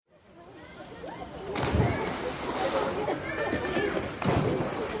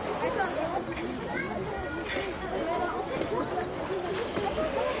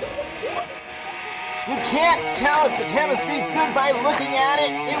can't tell if the chemistry's good by looking at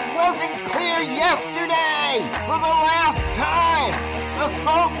it. It wasn't clear yesterday. For the last time, the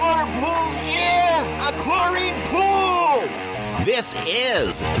saltwater pool is a chlorine pool. This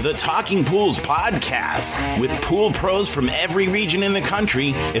is the Talking Pools podcast with pool pros from every region in the country.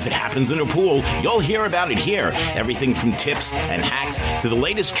 If it happens in a pool, you'll hear about it here. Everything from tips and hacks to the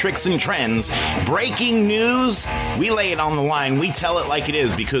latest tricks and trends. Breaking news, we lay it on the line. We tell it like it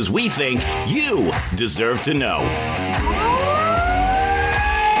is because we think you deserve to know.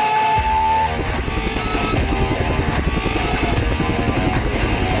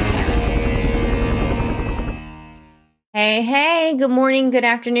 Hey, good morning, good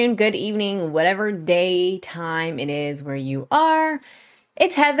afternoon, good evening, whatever day time it is where you are.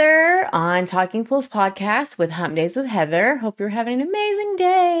 It's Heather on Talking Pools podcast with Hump Days with Heather. Hope you're having an amazing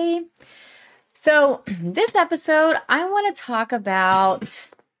day. So this episode, I want to talk about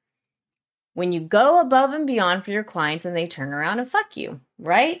when you go above and beyond for your clients and they turn around and fuck you,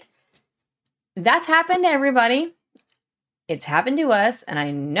 right? That's happened to everybody. It's happened to us, and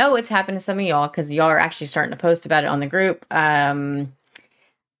I know it's happened to some of y'all because y'all are actually starting to post about it on the group. I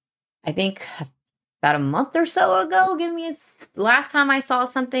think about a month or so ago, last time I saw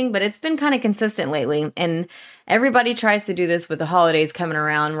something, but it's been kind of consistent lately. And everybody tries to do this with the holidays coming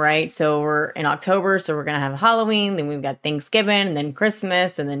around, right? So we're in October, so we're going to have Halloween, then we've got Thanksgiving, and then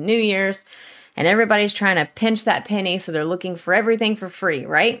Christmas, and then New Year's. And everybody's trying to pinch that penny, so they're looking for everything for free,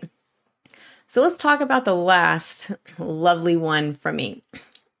 right? So let's talk about the last lovely one from me.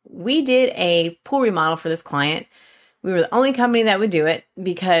 We did a pool remodel for this client. We were the only company that would do it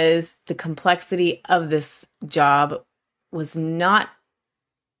because the complexity of this job was not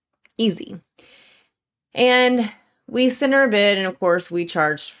easy. And we sent her a bid, and of course we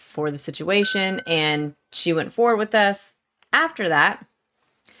charged for the situation, and she went forward with us. After that,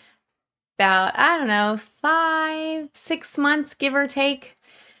 about, 5-6 months, give or take,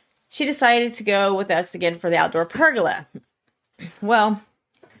 she decided to go with us again for the outdoor pergola. Well,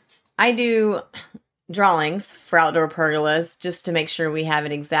 I do drawings for outdoor pergolas just to make sure we have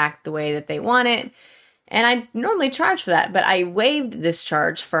it exact the way that they want it. And I normally charge for that, but I waived this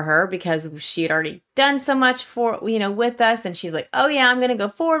charge for her because she had already done so much for, with us. And she's like, oh yeah, I'm going to go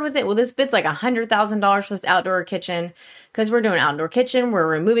forward with it. Well, this bid's like $100,000 for this outdoor kitchen because we're doing an outdoor kitchen. We're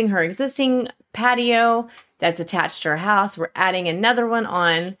removing her existing patio that's attached to her house. We're adding another one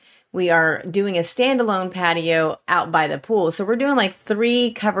on. We are doing a standalone patio out by the pool. So we're doing like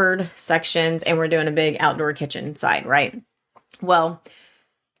 3 covered sections and we're doing a big outdoor kitchen side, right? Well,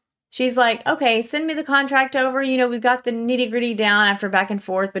 she's like, okay, send me the contract over. We've got the nitty gritty down after back and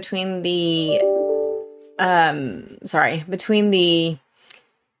forth between the, oh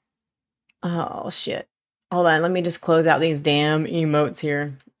shit. Hold on. Let me just close out these damn emotes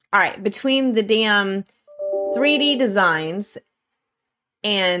here. All right. Between the damn 3D designs.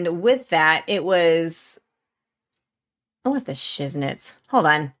 And with that, it was, what the shiznits? Hold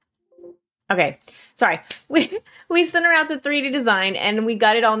on. Okay, sorry. We sent her out the 3D design and we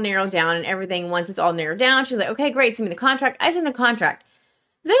got it all narrowed down and everything. Once it's all narrowed down, she's like, okay, great, send me the contract. I send the contract.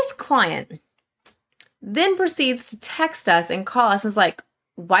 This client then proceeds to text us and call us and is like,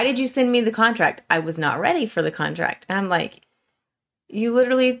 why did you send me the contract? I was not ready for the contract. And I'm like, you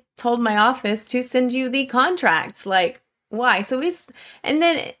literally told my office to send you the contract. Like, why? And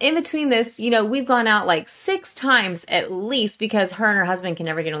then in between this, we've gone out like 6 times at least because her and her husband can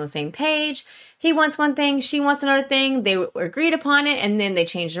never get on the same page. He wants one thing, she wants another thing. They agreed upon it and then they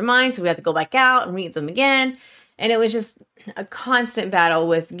changed their mind. So we have to go back out and meet them again. And it was just a constant battle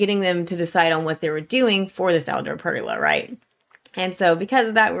with getting them to decide on what they were doing for this outdoor pergola, right? And so because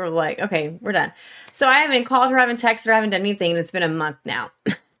of that, we were like, okay, we're done. So I haven't called her, I haven't texted her, I haven't done anything. It's been a month now.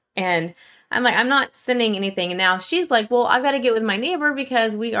 And I'm like, I'm not sending anything. And now she's like, well, I've got to get with my neighbor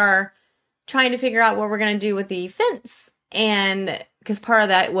because we are trying to figure out what we're going to do with the fence. And because part of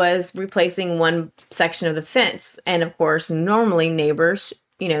that was replacing one section of the fence. And of course, normally neighbors,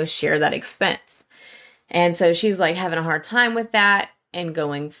 share that expense. And so she's like having a hard time with that and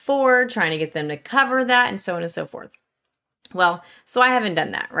going forward, trying to get them to cover that and so on and so forth. Well, so I haven't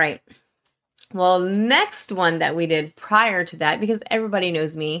done that, right? Well, next one that we did prior to that, because everybody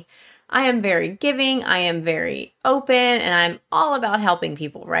knows me, I am very giving, I am very open, and I'm all about helping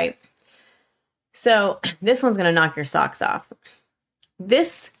people, right? So this one's going to knock your socks off.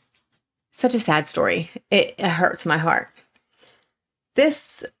 Such a sad story. It hurts my heart.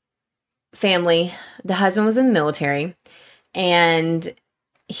 This family, the husband was in the military, and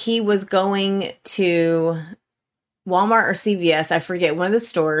he was going to Walmart or CVS, I forget, one of the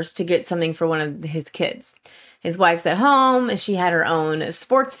stores to get something for one of his kids. His wife's at home, and she had her own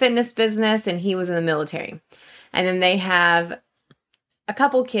sports fitness business, and he was in the military. And then they have a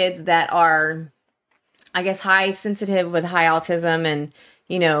couple kids that are, I guess, high sensitive with high autism, and,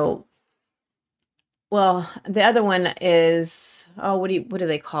 well, the other one is, what do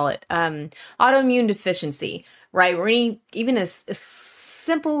they call it? Autoimmune deficiency, right? Where even a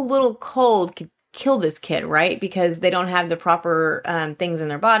simple little cold could kill this kid, right? Because they don't have the proper things in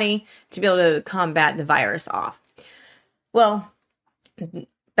their body to be able to combat the virus off. Well,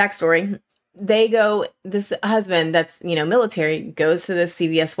 backstory. This husband that's, military goes to the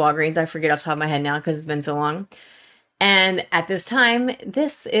CVS Walgreens. I forget off the top of my head now because it's been so long. And at this time,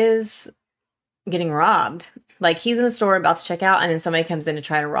 this is getting robbed. Like, he's in the store about to check out, and then somebody comes in to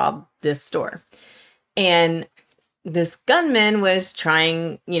try to rob this store. And this gunman was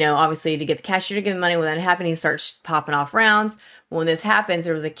trying, obviously to get the cashier to give him money. When that happened, he starts popping off rounds. When this happens,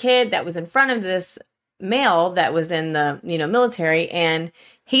 there was a kid that was in front of this male that was in the, military, and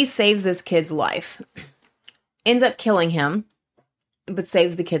he saves this kid's life. Ends up killing him, but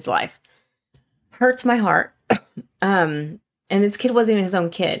saves the kid's life. Hurts my heart. And this kid wasn't even his own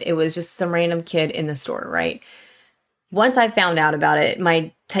kid. It was just some random kid in the store, right? Once I found out about it,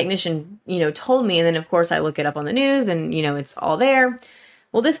 my technician, told me. And then, of course, I look it up on the news and, it's all there.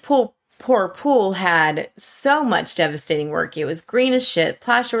 Well, this poor pool had so much devastating work. It was green as shit.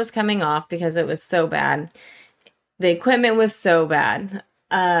 Plaster was coming off because it was so bad. The equipment was so bad.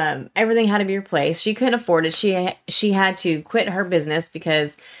 Everything had to be replaced. She couldn't afford it. She had to quit her business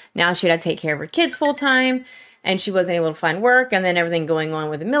because now she had to take care of her kids full time. And she wasn't able to find work, and then everything going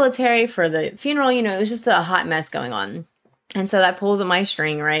on with the military for the funeral, it was just a hot mess going on. And so that pulls at my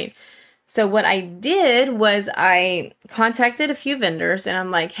string, right? So what I did was I contacted a few vendors, and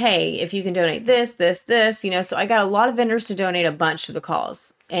I'm like, hey, if you can donate this, so I got a lot of vendors to donate a bunch to the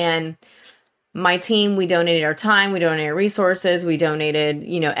cause. And my team, we donated our time, we donated our resources, we donated,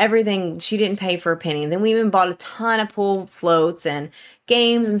 everything. She didn't pay for a penny. And then we even bought a ton of pool floats and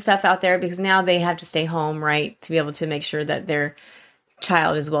games and stuff out there because now they have to stay home, right, to be able to make sure that their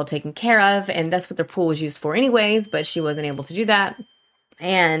child is well taken care of. And that's what their pool was used for anyways, but she wasn't able to do that.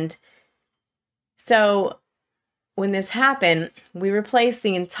 And so when this happened, we replaced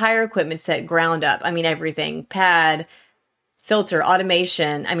the entire equipment set ground up. I mean, everything, pad, filter,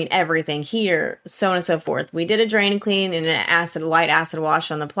 automation, everything, heater, so on and so forth. We did a drain and clean and a light acid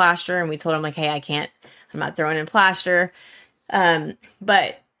wash on the plaster. And we told them, like, hey, I'm not throwing in plaster.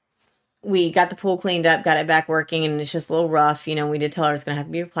 But we got the pool cleaned up, got it back working, and it's just a little rough. We did tell her it's going to have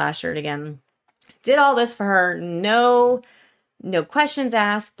to be plastered again. Did all this for her. No questions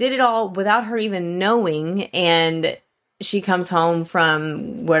asked. Did it all without her even knowing. And she comes home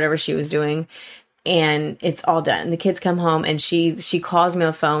from whatever she was doing, and it's all done. The kids come home, and she calls me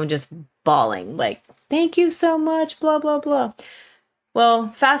on the phone just bawling, like, thank you so much, blah, blah, blah. Well,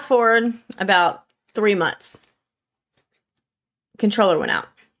 fast forward about 3 months. Controller went out.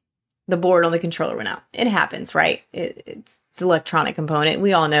 The board on the controller went out. It happens, right? It's an electronic component.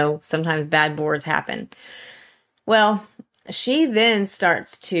 We all know sometimes bad boards happen. Well, she then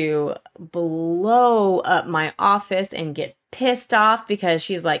starts to blow up my office and get pissed off because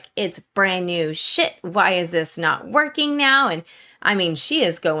she's like, it's brand new shit. Why is this not working now? And she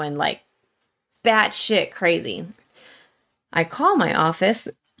is going like batshit crazy. I call my office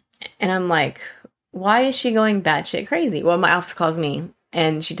and I'm like, why is she going batshit crazy? Well, my office calls me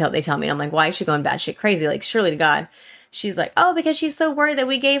and they tell me, I'm like, why is she going batshit crazy? Like, surely to God. She's like, oh, because she's so worried that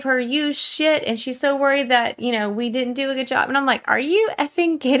we gave her used shit. And she's so worried that, we didn't do a good job. And I'm like, are you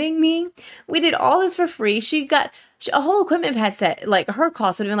effing kidding me? We did all this for free. She got a whole equipment pad set. Like, her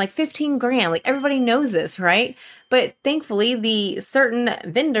cost would have been like $15,000. Like, everybody knows this, right? But thankfully, the certain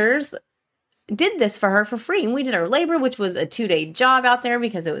vendors did this for her for free. And we did our labor, which was a 2-day job out there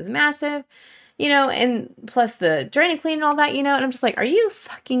because it was massive. And plus the drain and clean and all that, and I'm just like, are you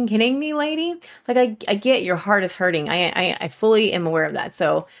fucking kidding me, lady? Like, I get your heart is hurting. I fully am aware of that.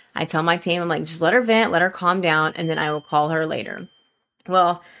 So I tell my team, I'm like, just let her vent, let her calm down, and then I will call her later.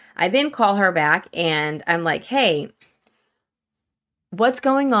 Well, I then call her back and I'm like, hey, what's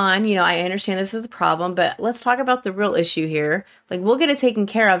going on? I understand this is the problem, but let's talk about the real issue here. Like, we'll get it taken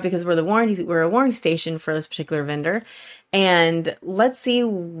care of because we're a warranty station for this particular vendor. And let's see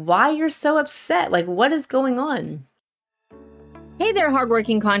why you're so upset. Like, what is going on? Hey there,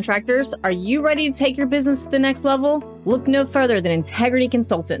 hardworking contractors. Are you ready to take your business to the next level? Look no further than Integrity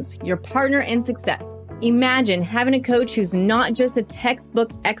Consultants, your partner in success. Imagine having a coach who's not just a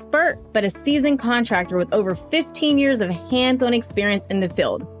textbook expert, but a seasoned contractor with over 15 years of hands-on experience in the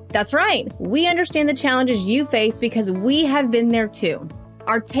field. That's right. We understand the challenges you face because we have been there too.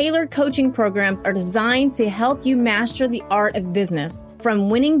 Our tailored coaching programs are designed to help you master the art of business,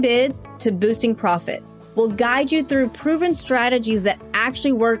 from winning bids to boosting profits. We'll guide you through proven strategies that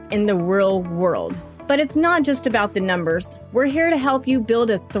actually work in the real world. But it's not just about the numbers. We're here to help you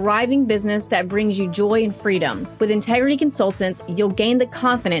build a thriving business that brings you joy and freedom. With Integrity Consultants, you'll gain the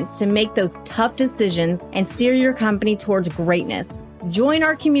confidence to make those tough decisions and steer your company towards greatness. Join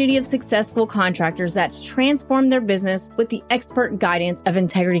our community of successful contractors that's transformed their business with the expert guidance of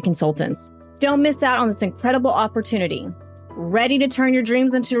Integrity Consultants. Don't miss out on this incredible opportunity. Ready to turn your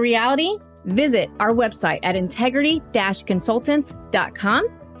dreams into reality? Visit our website at integrity-consultants.com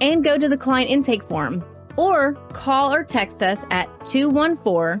and go to the client intake form, or call or text us at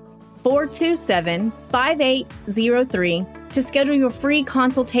 214-427-5803 to schedule your free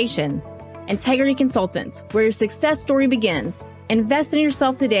consultation. Integrity Consultants, where your success story begins. Invest in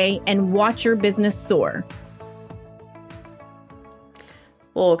yourself today and watch your business soar.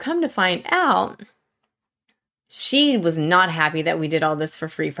 Well, come to find out, she was not happy that we did all this for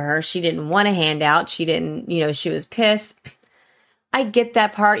free for her. She didn't want a handout. She didn't, she was pissed. I get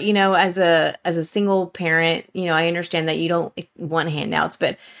that part, as a single parent, I understand that you don't want handouts,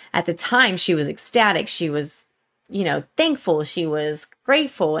 but at the time she was ecstatic. She was, thankful. She was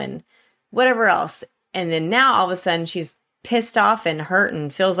grateful and whatever else. And then now all of a sudden she's pissed off and hurt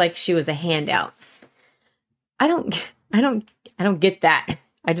and feels like she was a handout. I don't get that.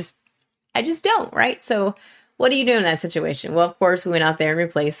 I just don't, right? So what do you do in that situation? Well, of course, we went out there and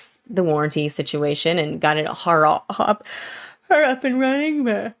replaced the warranty situation and got it her up and running,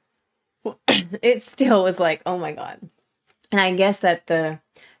 but it still was like, oh my God. And I guess that the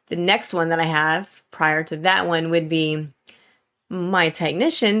next one that I have prior to that one would be my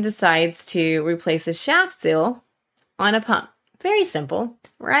technician decides to replace a shaft seal on a pump. Very simple,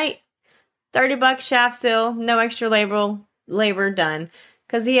 right? $30 shaft seal, no extra labor done.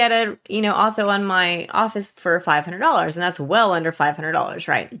 Because he had a, auto on my office for $500, and that's well under $500,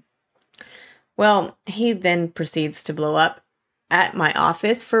 right? Well, he then proceeds to blow up at my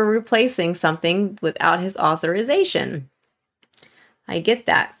office for replacing something without his authorization. I get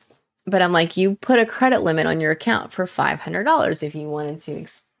that. But I'm like, you put a credit limit on your account for $500. If you wanted to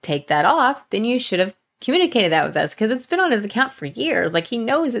take that off, then you should have communicated that with us, because it's been on his account for years. Like, he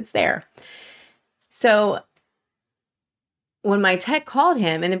knows it's there. So when my tech called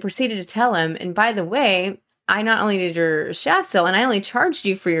him and then proceeded to tell him, and by the way, I not only did your shaft seal and I only charged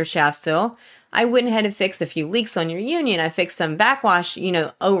you for your shaft seal, I went ahead and fixed a few leaks on your union. I fixed some backwash,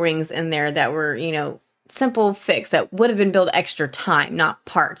 O-rings in there that were, simple fix that would have been billed extra time, not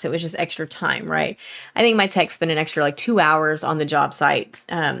parts. It was just extra time, right? I think my tech spent an extra 2 hours on the job site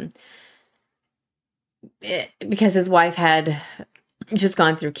because his wife had just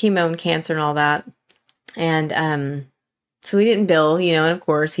gone through chemo and cancer and all that. And so we didn't bill, and of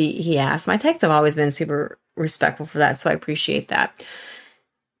course he asked. My techs have always been super respectful for that, so I appreciate that.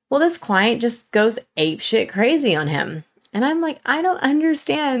 Well, this client just goes apeshit crazy on him. And I'm like, I don't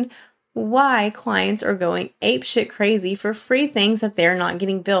understand why clients are going apeshit crazy for free things that they're not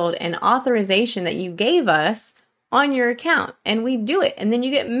getting billed and authorization that you gave us on your account. And we do it. And then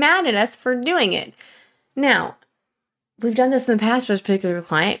you get mad at us for doing it. Now, we've done this in the past for this particular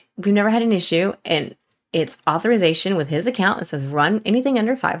client. We've never had an issue. And it's authorization with his account. It says run anything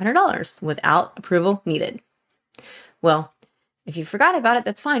under $500 without approval needed. Well, if you forgot about it,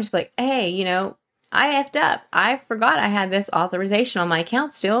 that's fine. Just be like, hey, I effed up. I forgot I had this authorization on my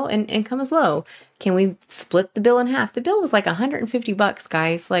account still and income is low. Can we split the bill in half? The bill was like $150,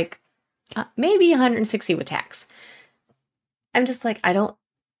 guys. Maybe 160 with tax. I'm just like, I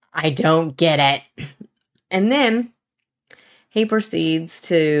don't get it. And then he proceeds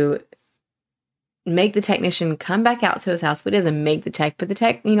to make the technician come back out to his house. But he doesn't make the tech, but the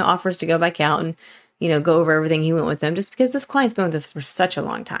tech, offers to go back out and, go over everything he went with them, just because this client's been with us for such a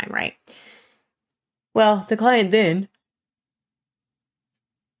long time, right? Well, the client then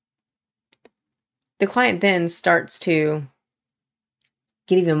starts to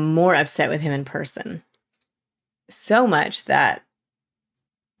get even more upset with him in person. So much that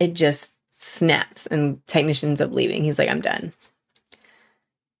it just snaps and technician ends up leaving. He's like, I'm done.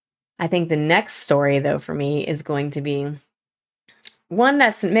 I think the next story, though, for me is going to be one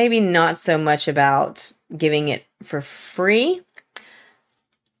that's maybe not so much about giving it for free,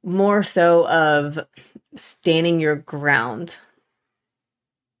 more so of standing your ground.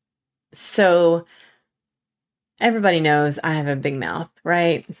 So everybody knows I have a big mouth,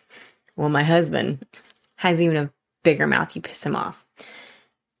 right? Well, my husband has even a bigger mouth. You piss him off.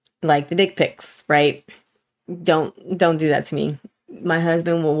 Like the dick pics, right? Don't do that to me. My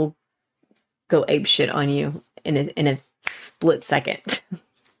husband will go ape shit on you in a split second.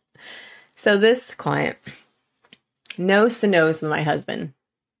 So this client, nose to nose with my husband.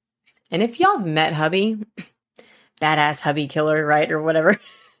 And if y'all have met Hubby, badass hubby killer, right? Or whatever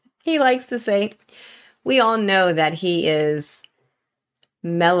he likes to say, we all know that he is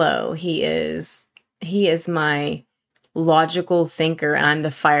mellow. He is my logical thinker, and I'm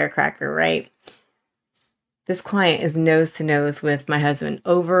the firecracker, right? This client is nose to nose with my husband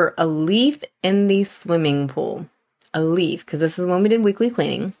over a leaf in the swimming pool. A leaf, because this is when we did weekly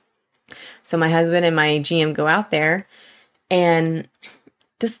cleaning. So my husband and my GM go out there, and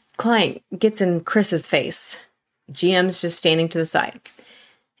this client gets in Chris's face. GM's just standing to the side.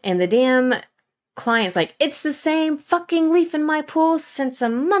 And the damn client's like, it's the same fucking leaf in my pool since a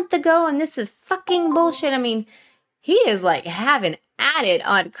month ago, and this is fucking bullshit. I mean, he is like having at it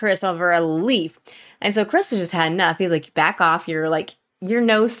on Chris over a leaf. And so Chris has just had enough. He's like, back off. You're like, your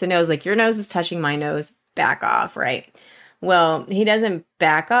nose to nose, like your nose is touching my nose. Back off, right? Well, he doesn't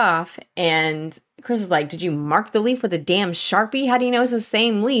back off. And Chris is like, did you mark the leaf with a damn Sharpie? How do you know it's the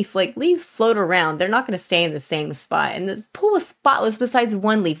same leaf? Like, leaves float around. They're not going to stay in the same spot. And the pool was spotless besides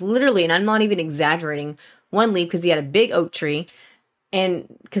one leaf, literally. And I'm not even exaggerating. One leaf, because he had a big oak tree. And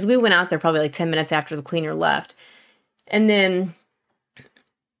because we went out there probably like 10 minutes after the cleaner left. And then,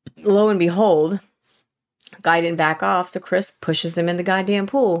 lo and behold, guy didn't back off, so Chris pushes him in the goddamn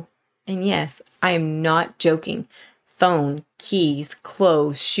pool. And yes, I am not joking. Phone, keys,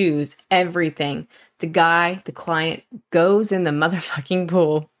 clothes, shoes, everything. The client, goes in the motherfucking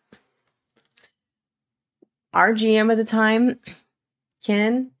pool. Our GM at the time,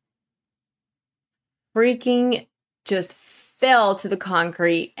 Ken, freaking just fell to the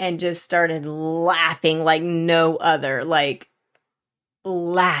concrete and just started laughing like no other. Like,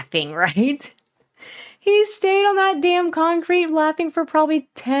 laughing, right? He stayed on that damn concrete laughing for probably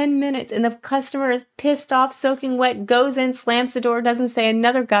 10 minutes, and the customer is pissed off, soaking wet, goes in, slams the door, doesn't say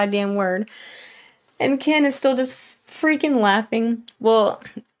another goddamn word. And Ken is still just freaking laughing. Well,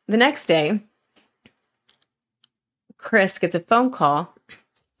 the next day, Chris gets a phone call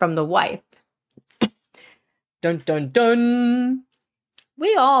from the wife. Dun, dun, dun.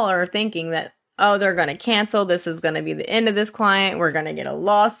 We all are thinking that, oh, they're going to cancel. This is going to be the end of this client. We're going to get a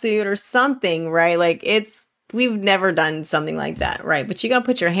lawsuit or something, right? Like, we've never done something like that, right? But you got to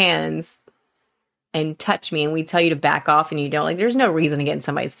put your hands and touch me, and we tell you to back off and you don't. Like, there's no reason to get in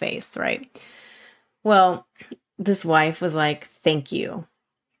somebody's face, right? Well, this wife was like, thank you.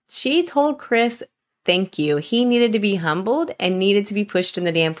 She told Chris, thank you. He needed to be humbled and needed to be pushed in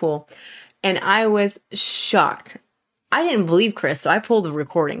the damn pool. And I was shocked. I didn't believe Chris, so I pulled the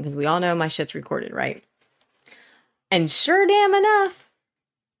recording, because we all know my shit's recorded, right? And sure damn enough,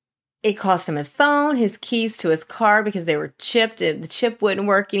 it cost him his phone, his keys to his car, because they were chipped, and the chip wouldn't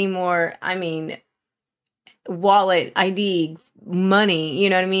work anymore. I mean, wallet, ID, money, you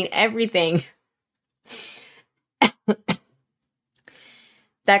know what I mean? Everything.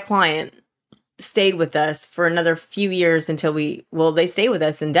 That client stayed with us for another few years until they stayed with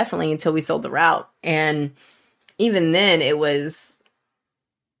us indefinitely until we sold the route. And even then, it was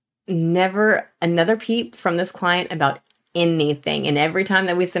never another peep from this client about anything. And every time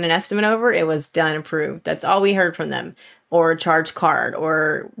that we sent an estimate over, it was done, approved. That's all we heard from them, or a charge card,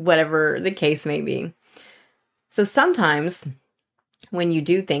 or whatever the case may be. So sometimes when you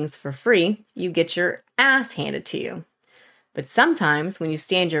do things for free, you get your ass handed to you. But sometimes when you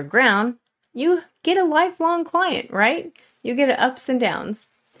stand your ground, you get a lifelong client, right? You get ups and downs.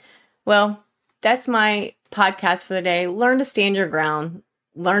 Well, that's my podcast for the day. Learn to stand your ground.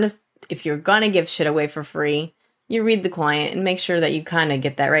 If you're going to give shit away for free, you read the client and make sure that you kind of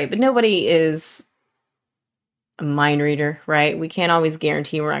get that right. But nobody is a mind reader, right? We can't always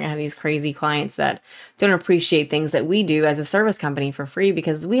guarantee we're not going to have these crazy clients that don't appreciate things that we do as a service company for free,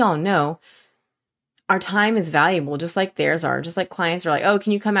 because we all know our time is valuable, just like theirs are. Just like clients are like, oh,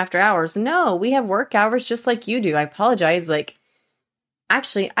 can you come after hours? No, we have work hours just like you do. I apologize.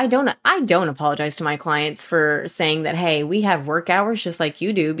 Actually, I don't apologize to my clients for saying that, hey, we have work hours just like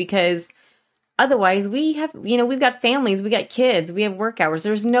you do, because otherwise we've got families, we got kids, we have work hours.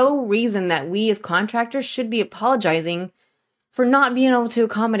 There's no reason that we as contractors should be apologizing for not being able to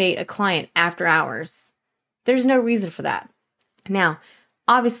accommodate a client after hours. There's no reason for that. Now,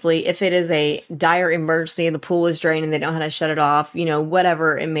 obviously, if it is a dire emergency and the pool is draining and they don't know how to shut it off,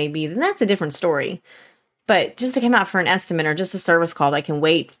 whatever it may be, then that's a different story. But just to come out for an estimate or just a service call that can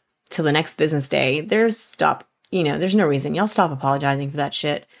wait till the next business day, there's no reason. Y'all stop apologizing for that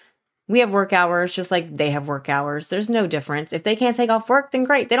shit. We have work hours just like they have work hours. There's no difference. If they can't take off work, then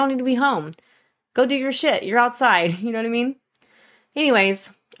great. They don't need to be home. Go do your shit. You're outside. You know what I mean? Anyways,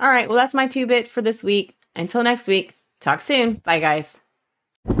 all right. Well, that's my 2-bit for this week. Until next week, Talk soon. Bye, guys.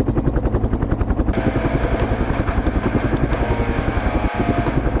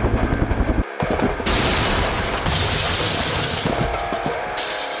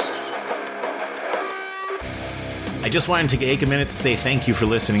 I just wanted to take a minute to say thank you for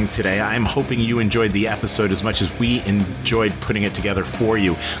listening today. I'm hoping you enjoyed the episode as much as we enjoyed putting it together for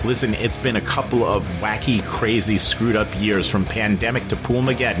you. Listen, it's been a couple of wacky, crazy, screwed up years from pandemic to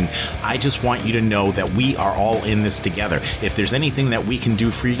Poolmageddon. I just want you to know that we are all in this together. If there's anything that we can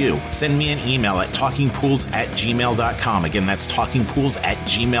do for you, send me an email at talkingpools@gmail.com. Again, that's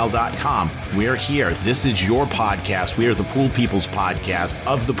talkingpools@gmail.com. We're here. This is your podcast. We are the Pool People's podcast,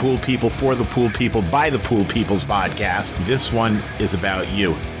 of the Pool People, for the Pool People, by the Pool People's podcast. This one is about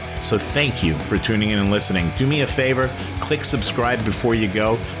you. So thank you for tuning in and listening. Do me a favor, click subscribe before you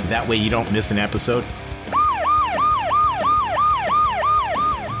go. That way you don't miss an episode.